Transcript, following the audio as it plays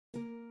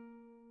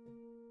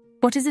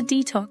What is a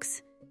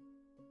detox?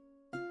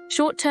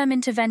 Short-term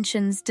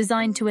interventions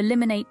designed to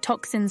eliminate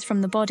toxins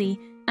from the body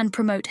and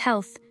promote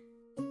health.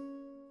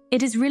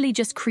 It is really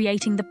just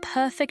creating the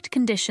perfect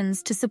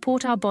conditions to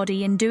support our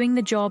body in doing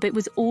the job it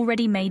was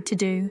already made to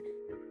do.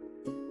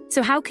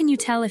 So how can you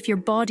tell if your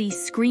body's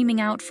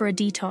screaming out for a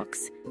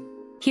detox?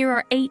 Here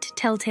are 8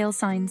 telltale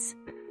signs.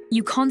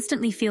 You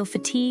constantly feel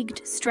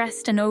fatigued,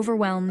 stressed, and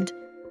overwhelmed.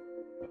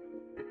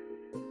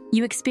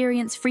 You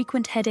experience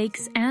frequent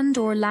headaches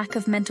and/or lack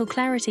of mental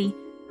clarity.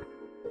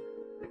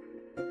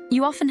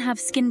 You often have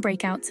skin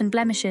breakouts and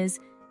blemishes,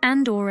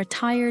 and/or a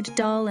tired,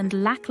 dull, and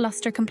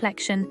lackluster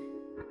complexion.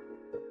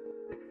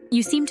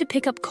 You seem to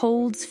pick up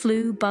colds,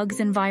 flu, bugs,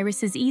 and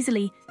viruses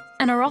easily,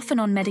 and are often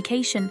on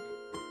medication.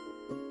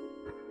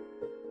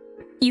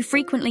 You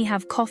frequently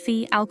have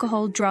coffee,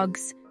 alcohol,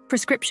 drugs,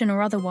 prescription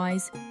or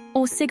otherwise,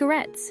 or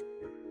cigarettes.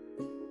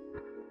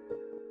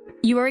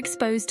 You are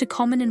exposed to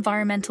common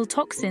environmental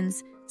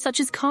toxins, such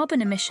as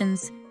carbon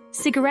emissions,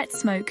 cigarette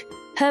smoke,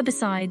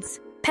 herbicides,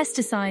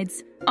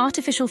 pesticides,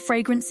 artificial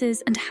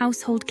fragrances, and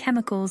household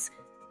chemicals.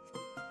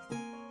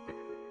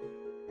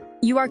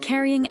 You are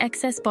carrying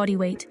excess body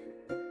weight.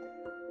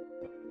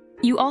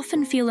 You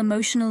often feel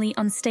emotionally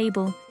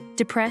unstable,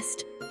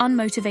 depressed,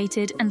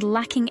 unmotivated, and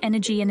lacking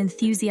energy and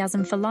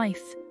enthusiasm for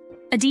life.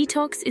 A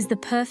detox is the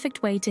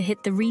perfect way to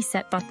hit the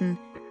reset button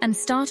and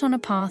start on a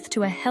path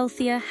to a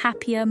healthier,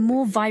 happier,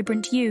 more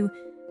vibrant you.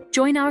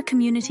 Join our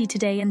community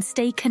today and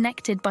stay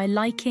connected by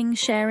liking,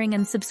 sharing,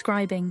 and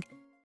subscribing.